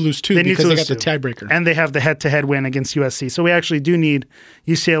 they need to lose 2 because they got the tiebreaker. And they have the head-to-head win against USC. So we actually do need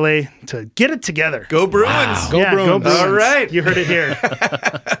UCLA to get it together. Go Bruins. Wow. Go Bruins. All right. You heard it here.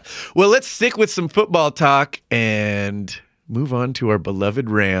 Well, let's stick with some football talk and move on to our beloved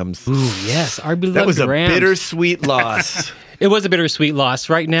Rams. Ooh, yes, our beloved Rams. That was a bittersweet loss. It was a bittersweet loss.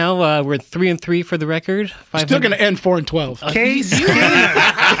 Right now, we're 3-3 for the record. Still going to end 4-12. Case.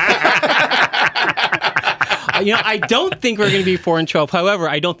 I don't think we're going to be 4-12. However,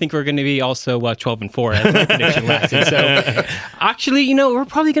 I don't think we're going to be also 12-4 as my prediction last season. So, actually, we're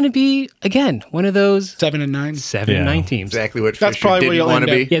probably going to be again one of those 7-9, 7-9 teams. Exactly what That's Fisher probably where didn't you'll want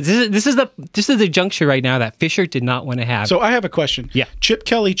to end be. up. Yeah, this is the juncture right now that Fisher did not want to have. So I have a question. Yeah. Chip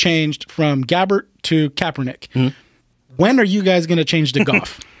Kelly changed from Gabbert to Kaepernick. Mm-hmm. When are you guys going to change to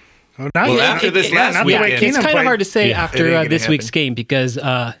Goff? After this last weekend. It's kind of hard to say after this happen. week's game because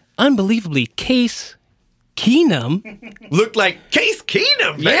unbelievably, Case Keenum looked like Case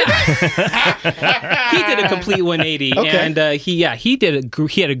Keenum, baby. He did a complete 180, and he had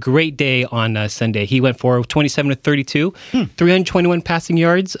a great day on Sunday. He went for 27 of 32, 321 passing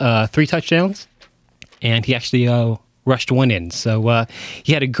yards, 3 touchdowns, and he actually rushed 1 in. So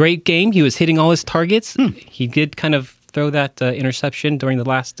he had a great game. He was hitting all his targets. He did kind of throw that interception during the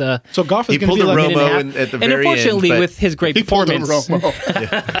last. So Goff is going to be like a Romo at the very end. And unfortunately, with his great performance, I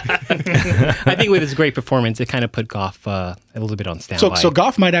think with his great performance, it kind of put Goff a little bit on standby. So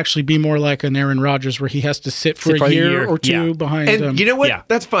Goff might actually be more like an Aaron Rodgers, where he has to sit for a year or two behind. And you know what? Yeah.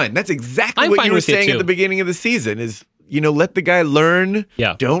 That's fine. That's exactly I'm what fine you were with it, saying too. at the beginning of the season. Is let the guy learn.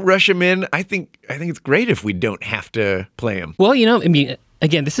 Yeah. Don't rush him in. I think it's great if we don't have to play him. Well,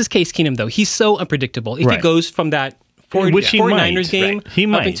 again, this is Case Keenum though. He's so unpredictable. If he goes from that Which he might. Niners game. Right. He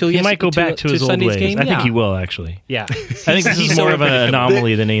might. He might go back to his old Sunday's ways. game. I think he will, actually. Yeah. I think this is more of an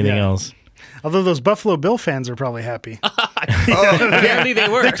anomaly than anything else. Although those Buffalo Bill fans are probably happy. Apparently they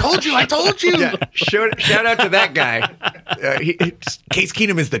were. I told you. Yeah. Shout out to that guy. Case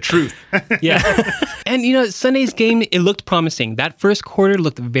Keenum is the truth. Yeah. And, Sunday's game, it looked promising. That first quarter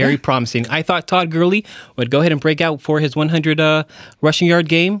looked very promising. I thought Todd Gurley would go ahead and break out for his 100 rushing yard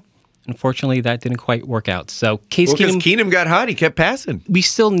game. Unfortunately, that didn't quite work out. So, Because Keenum got hot, he kept passing. We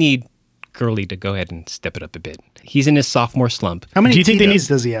still need Gurley to go ahead and step it up a bit. He's in his sophomore slump. How many Do you think TDs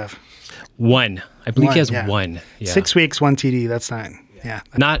does he have? One. I believe he has yeah. one. Yeah. 6 weeks, 1 TD. That's 9. Yeah.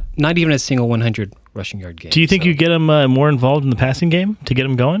 Not even a single 100 rushing yard game. Do you think you get him more involved in the passing game to get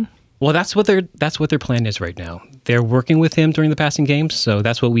him going? Well, that's what their plan is right now. They're working with him during the passing games, so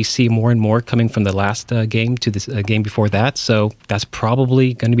that's what we see more and more coming from the last game to this game before that. So that's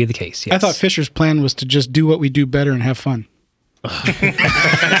probably going to be the case. Yes. I thought Fisher's plan was to just do what we do better and have fun. I'm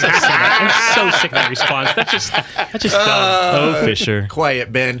so sick of that response. That's just dumb. Oh, Fisher.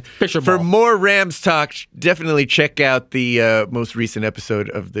 Quiet, Ben. Fisher For ball. more Rams talk, definitely check out the most recent episode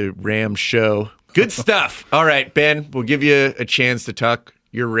of the Rams show. Good stuff. All right, Ben, we'll give you a chance to talk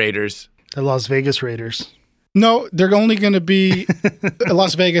your Raiders. The Las Vegas Raiders. No, they're only going to be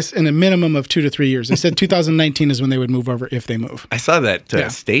Las Vegas in a minimum of 2 to 3 years. They said 2019 is when they would move over if they move. I saw that Yeah.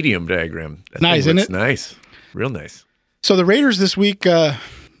 stadium diagram. That Nice, thing isn't looks it? Nice. Real nice. So the Raiders this week,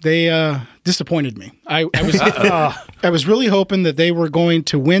 they disappointed me. I was really hoping that they were going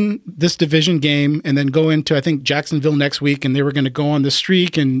to win this division game and then go into, I think, Jacksonville next week, and they were going to go on the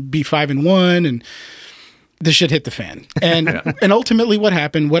streak and be 5-1, and the shit hit the fan. And and ultimately what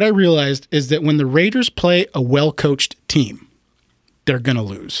happened, what I realized is that when the Raiders play a well-coached team, they're going to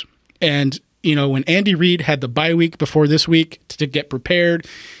lose. And when Andy Reid had the bye week before this week to get prepared,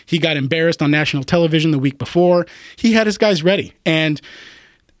 he got embarrassed on national television the week before. He had his guys ready. And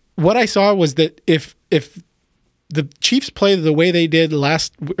what I saw was that if the Chiefs play the way they did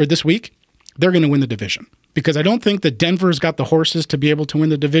this week, they're going to win the division. Because I don't think that Denver's got the horses to be able to win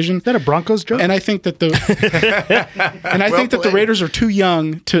the division. Is that a Broncos joke? And I think that the played. Raiders are too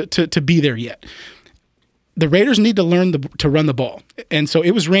young to be there yet. The Raiders need to learn to run the ball. And so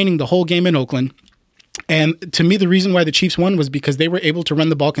it was raining the whole game in Oakland. And to me, the reason why the Chiefs won was because they were able to run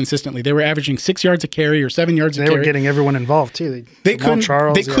the ball consistently. They were averaging 6 yards a carry or 7 yards a they carry. were getting everyone involved, too. They Jamal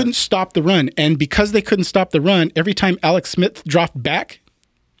Charles, couldn't stop the run. And because they couldn't stop the run, every time Alex Smith dropped back,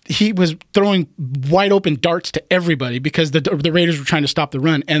 he was throwing wide open darts to everybody because the Raiders were trying to stop the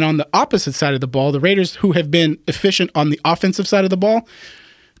run. And on the opposite side of the ball, the Raiders, who have been efficient on the offensive side of the ball,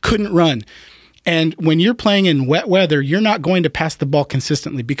 couldn't run. And when you're playing in wet weather, you're not going to pass the ball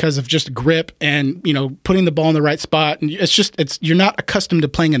consistently because of just grip and, putting the ball in the right spot. And you're not accustomed to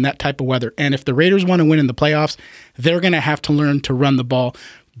playing in that type of weather. And if the Raiders want to win in the playoffs, they're going to have to learn to run the ball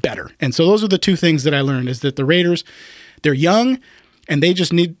better. And so those are the two things that I learned is that the Raiders, they're young and they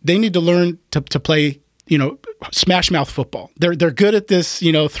need to learn to play, smash mouth football. They're good at this,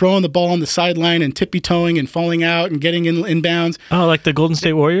 throwing the ball on the sideline and tippy-toeing and falling out and getting inbounds. Oh, like the Golden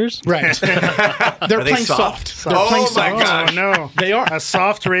State Warriors? Right. They're playing soft. They're playing soft. my gosh. Oh, no. They are. A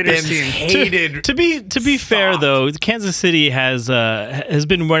soft Raiders Ben's team. hated. To be fair though, Kansas City has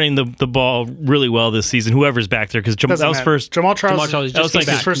been running the ball really well this season. Whoever's back there, because that Doesn't was matter. first Jamal Charles just that was like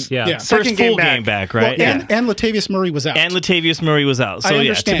came his back. first- yeah. yeah. second full game back, right? Well, and Latavius Murray was out. And Latavius Murray was out. So I yeah,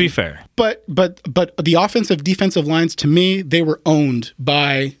 understand. to be fair. But the offensive defensive lines, to me, they were owned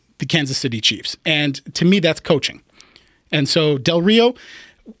by the Kansas City Chiefs. And to me, that's coaching. And so Del Rio,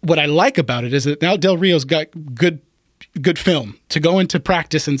 what I like about it is that now Del Rio's got good film to go into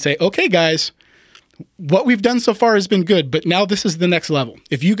practice and say, okay, guys, what we've done so far has been good, but now this is the next level.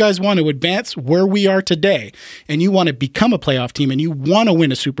 If you guys want to advance where we are today and you want to become a playoff team and you want to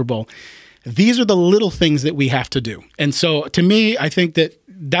win a Super Bowl, these are the little things that we have to do. And so to me, I think that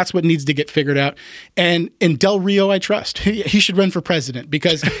that's what needs to get figured out. And in Del Rio, I trust. He should run for president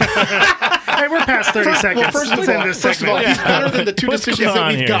because Hey, we're past 30 seconds. first Let's end this of all, segment. he's better than the two What's decisions going that on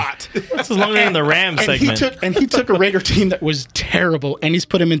we've here? got. This is longer than the Rams segment. He took a Raider team that was terrible and he's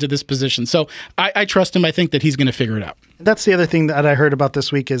put him into this position. So I trust him. I think that he's going to figure it out. That's the other thing that I heard about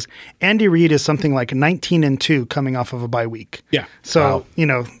this week is Andy Reid is something like 19-2 coming off of a bye week. Yeah. So,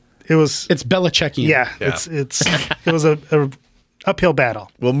 it was It's Belichickian. yeah. It was a uphill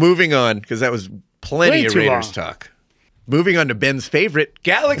battle. Well, moving on, because that was plenty Way of too Raiders long. talk. moving on to Ben's favorite,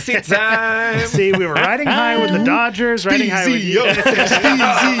 Galaxy time. See, we were riding high with the Dodgers, riding high with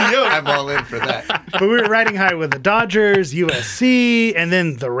I'm all in for that. But we were riding high with the Dodgers, USC, and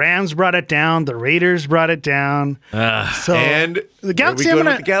then the Rams brought it down. The Raiders brought it down. So And the Galaxy, where are we I'm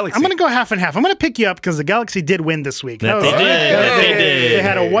going with the Galaxy? going to go half and half. I'm going to pick you up because the Galaxy did win this week. That they did. They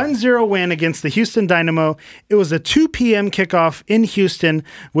had a 1-0 win against the Houston Dynamo. It was a 2 p.m. kickoff in Houston,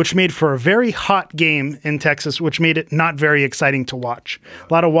 which made for a very hot game in Texas, which made it not very exciting to watch.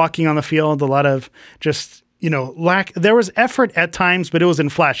 A lot of walking on the field, a lot of just, lack. There was effort at times, but it was in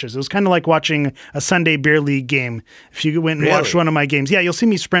flashes. It was kind of like watching a Sunday beer league game. If you went and watched one of my games, you'll see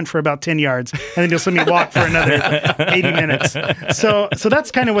me sprint for about 10 yards, and then you'll see me walk for another 80 minutes. So that's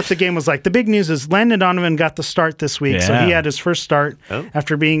kind of what the game was like. The big news is Landon Donovan got the start this week. So he had his first start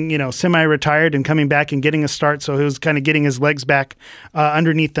after being, semi-retired and coming back and getting a start. So he was kind of getting his legs back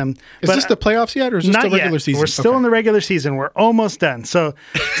underneath them. Is this the playoffs yet, or is this the regular season? We're still in the regular season. We're almost done. So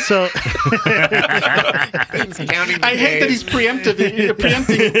I hate that he's preempting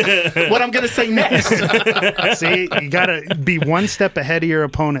what I'm going to say next. See, you got to be one step ahead of your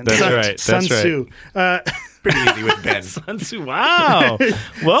opponent. That's right. Sun Tzu. Pretty easy with Ben. Wow.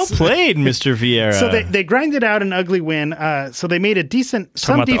 Well played, Mr. Vieira. So they grinded out an ugly win. So they made a decent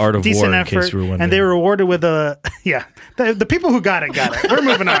about the art of decent war, in case effort, you were wondering. and they were rewarded with a The people who got it. We're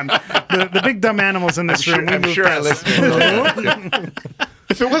moving on. The big dumb animals in this room. I'm sure I listened.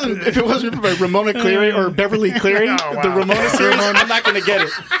 If it wasn't by Ramona Cleary or Beverly Cleary, Oh, wow. the Ramona series, I'm not going to get it.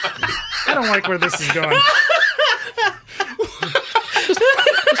 I don't like where this is going.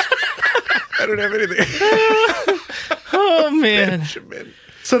 I don't have anything. oh, man.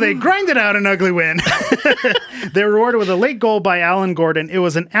 So they grinded out an ugly win. They were rewarded with a late goal by Alan Gordon. It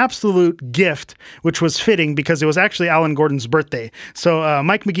was an absolute gift, which was fitting because it was actually Alan Gordon's birthday. So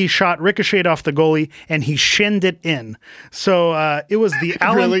Mike McGee shot ricocheted off the goalie, and he shinned it in. So it was the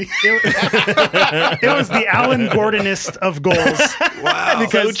Alan. Really? It was the Alan Gordonist of goals. Wow.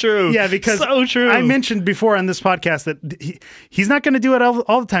 So true. Yeah, because so true. I mentioned before on this podcast that he's not going to do it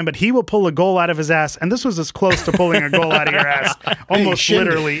all the time, but he will pull a goal out of his ass. And this was as close to pulling a goal out of your ass, almost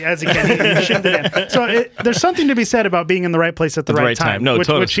literally, as he can. He shinned it in. So there's something to be said about being in the right place at the right time. No,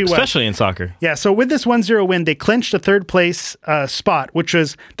 totally. Which he was. Especially in soccer. Yeah, so with this 1-0 win, they clinched a third place spot,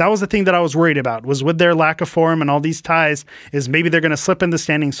 that was the thing that I was worried about, was with their lack of form and all these ties, is maybe they're going to slip in the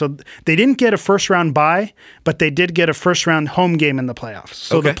standings. So they didn't get a first round bye, but they did get a first round home game in the playoffs.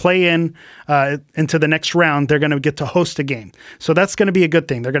 So the play-in into the next round, they're going to get to host a game. So that's going to be a good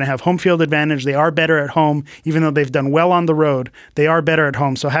thing. They're going to have home field advantage. They are better at home, even though they've done well on the road. They are better at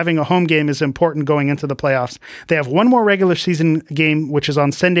home. So having a home game is important going into the playoffs. They have one more regular season game, which is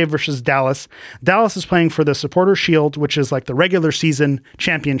on Sunday versus Dallas. Dallas is playing for the Supporter Shield, which is like the regular season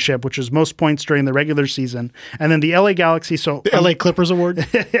championship, which is most points during the regular season. And then the LA Galaxy. So The LA Clippers Award?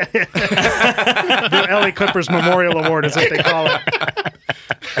 The LA Clippers Memorial Award is what they call it.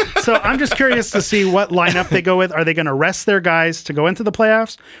 So I'm just curious to see what lineup they go with. Are they going to rest their guys to go into the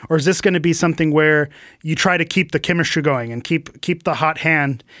playoffs, or is this going to be something where you try to keep the chemistry going and keep the hot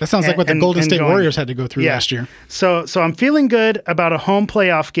hand? That sounds like what the Golden State going. Warriors had to go through last year. So I'm feeling good about a home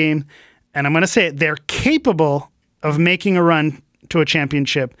playoff game, and I'm going to say it. They're capable of making a run to a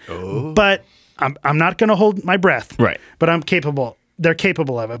championship, but I'm not going to hold my breath. Right. But I'm capable. They're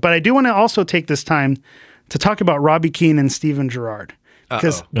capable of it. But I do want to also take this time to talk about Robbie Keane and Steven Gerrard,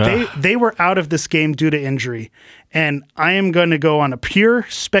 because they were out of this game due to injury. And I am going to go on a pure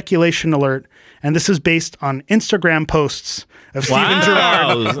speculation alert, and this is based on Instagram posts of Steven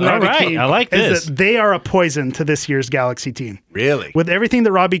Gerrard. All right. Keane, I like is this. that they are a poison to this year's Galaxy team. Really? With everything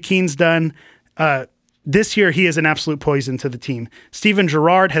that Robbie Keane's done, this year he is an absolute poison to the team. Steven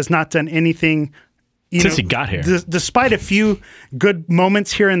Gerrard has not done anything since he got here. Despite a few good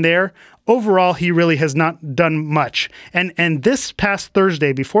moments here and there, overall, he really has not done much. And this past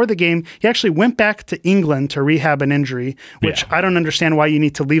Thursday, before the game, he actually went back to England to rehab an injury, which I don't understand why you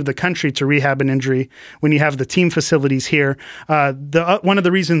need to leave the country to rehab an injury when you have the team facilities here. One of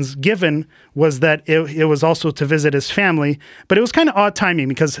the reasons given was that it was also to visit his family, but it was kind of odd timing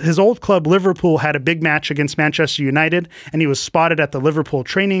because his old club, Liverpool, had a big match against Manchester United, and he was spotted at the Liverpool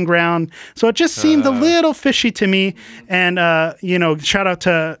training ground. So it just seemed a little fishy to me. And, shout out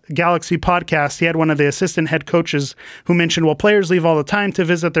to Galaxy Podcast. He had one of the assistant head coaches who mentioned, well, players leave all the time to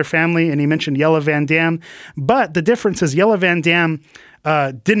visit their family, and he mentioned Jelle Van Dam. But the difference is Jelle Van Dam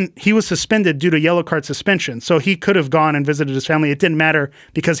he was suspended due to yellow card suspension. So he could have gone and visited his family. It didn't matter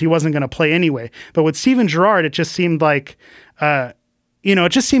because he wasn't going to play anyway. But with Steven Gerrard, it just seemed like,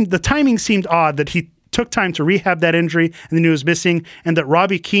 the timing seemed odd that he took time to rehab that injury and then he was missing, and that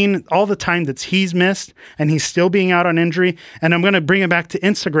Robbie Keane, all the time that he's missed and he's still being out on injury. And I'm going to bring it back to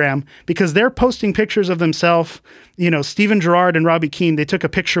Instagram because they're posting pictures of themselves. Steven Gerrard and Robbie Keane, they took a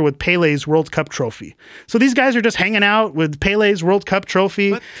picture with Pele's World Cup trophy. So these guys are just hanging out with Pele's World Cup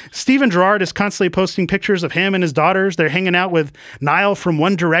trophy. What? Steven Gerrard is constantly posting pictures of him and his daughters. They're hanging out with Niall from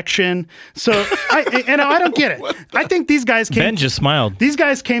One Direction. So I don't get it. I think these guys came. Ben just smiled. These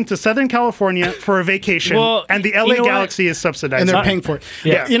guys came to Southern California for a vacation, and the LA Galaxy is subsidized. And they're paying for it.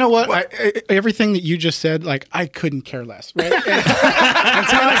 Yeah. You know what? Everything that you just said, I couldn't care less. Right? Until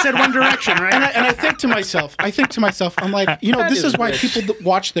I said One Direction, right? And I think to myself, I'm like, this is why people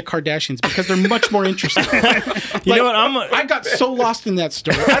watch the Kardashians, because they're much more interesting. You know what? I got so lost in that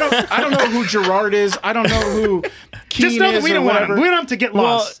story. I don't know who Gerrard is. I don't know who Keane Just know that is. we don't want him. We don't have to get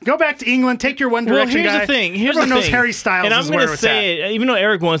lost. Go back to England. Take your One Direction guy. Here's the thing. Everyone knows Harry Styles. And I'm going to say it, even though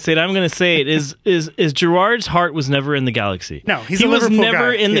Eric won't say it. I'm going to say it. Is Gerard's heart was never in the Galaxy. No, he was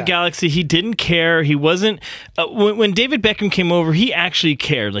never in the Galaxy. He didn't care. He wasn't. When David Beckham came over, he actually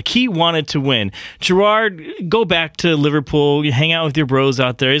cared. Like, he wanted to win. Gerard, go back to Liverpool. Hang out with your bros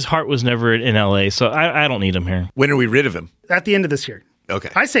out there. His heart was never in LA, so I don't need him here. When are we rid of him? At the end of this year. Okay.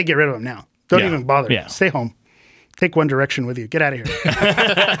 I say get rid of him now. Don't even bother. Yeah. Stay home. Take One Direction with you. Get out of here.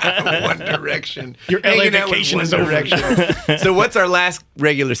 One Direction. Your LA vacation is over. So what's our last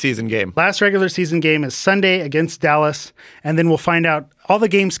regular season game? Last regular season game is Sunday against Dallas, and then we'll find out. All the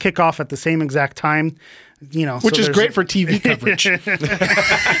games kick off at the same exact time. Which is great for TV coverage.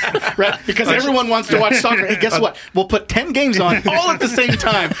 Right? Because everyone wants to watch soccer. Hey, guess what? We'll put 10 games on all at the same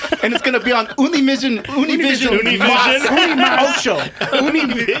time, and it's going to be on Univision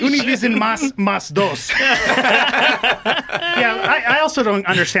más dos. Yeah, I also don't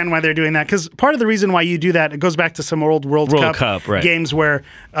understand why they're doing that, because part of the reason why you do that, it goes back to some old World Cup right. games where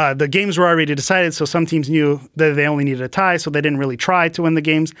the games were already decided, so some teams knew that they only needed a tie, so they didn't really try to win the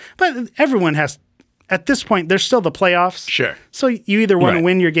games. But everyone has. At this point, there's still the playoffs. Sure. So you either want to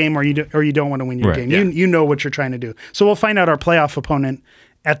win your game or you don't want to win your game. Yeah. You know what you're trying to do. So we'll find out our playoff opponent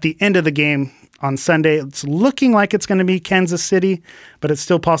at the end of the game on Sunday. It's looking like it's going to be Kansas City, but it's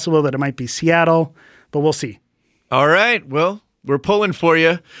still possible that it might be Seattle. But we'll see. All right. Well, we're pulling for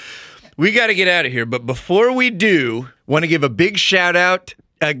you. We got to get out of here. But before we do, want to give a big shout out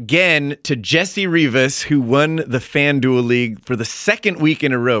again to Jesse Rivas, who won the FanDuel League for the second week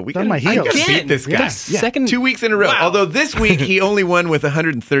in a row. We my heels. beat this guy. Yes. Yeah. 2 weeks in a row. Wow. Although this week he only won with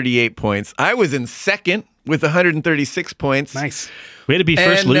 138 points. I was in second with 136 points. Nice. We had to be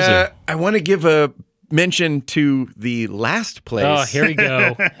first loser. I want to give a mention to the last place. Oh, here we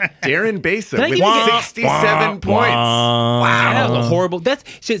go. Darren Besa with give 67 points. Wow. That was a horrible. That's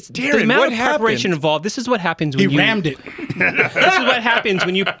just the Darren, amount what of preparation happened? involved. This is what happens when He rammed it. This is what happens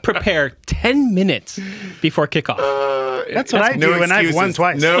when you prepare 10 minutes before kickoff. That's what I do, and I've won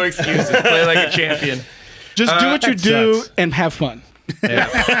twice. No excuses. Play like a champion. Just do what you do sucks. and have fun.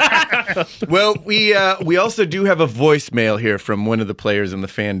 Yeah. Well, we also do have a voicemail here from one of the players in the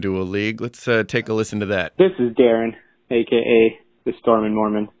FanDuel League. Let's take a listen to that. This is Darren, a.k.a. the Stormin'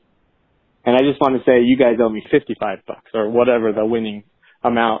 Mormon. And I just want to say you guys owe me $55 or whatever the winning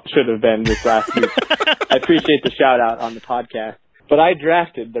amount should have been this last week. I appreciate the shout out on the podcast. But I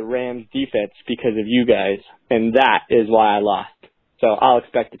drafted the Rams defense because of you guys, and that is why I lost. So I'll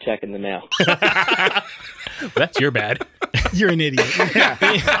expect a check in the mail. That's your bad. You're an idiot.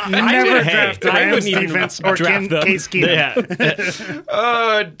 Never draft the Rams defense or Case Keenum. Yeah.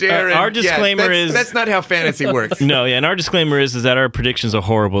 Oh, Darren. Our disclaimer is that's not how fantasy works. No, yeah, and our disclaimer is that our predictions are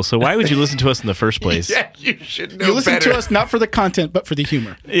horrible. So why would you listen to us in the first place? Yeah, you should know You listen better. to us not for the content, but for the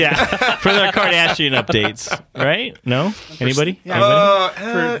humor. Yeah, for their Kardashian updates, right? No, anybody?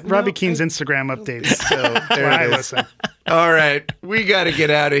 For Robbie Keane's Instagram updates. So There I it is. listen. All right, we got to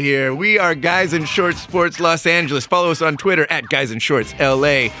get out of here. We are Guys in Shorts Sports Los Angeles. Follow us on Twitter at Guys in Shorts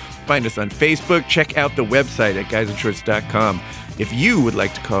LA. Find us on Facebook. Check out the website at guysinshorts.com. If you would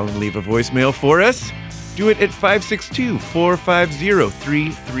like to call and leave a voicemail for us, do it at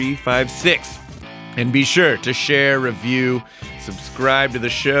 562-450-3356. And be sure to share, review, subscribe to the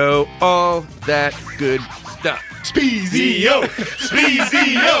show, all that good stuff. Speezio!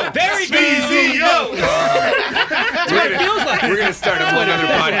 Speezio! There he Speezio! That's what it feels like. We're going to start a whole other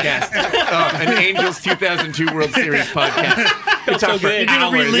podcast. An Angels 2002 World Series podcast. Feels so good.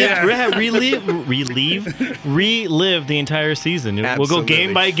 Relive the entire season. We'll go Absolutely.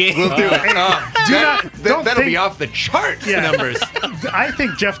 game by game. We'll do it. don't That'll be think- off the charts Yeah. numbers. I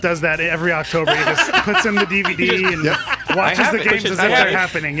think Jeff does that every October. He just puts in the DVD and I watches have the it. games as I if have they're it.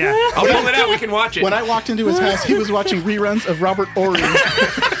 happening. Yeah. I'll pull it out. We can watch it. When I walked into his house, he was watching reruns of Robert Ory.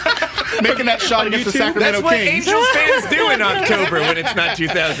 making that shot against the Sacramento That's what Kings. Angels fans do in October when it's not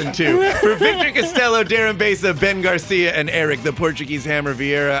 2002. For Victor Costello, Darren Besa, Ben Garcia, and Eric, the Portuguese Hammer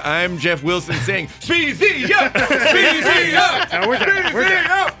Vieira, I'm Jeff Wilson saying, Speezy up! Speezy up! We're done. Speezy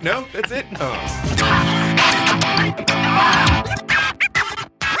up! No, that's it? Oh.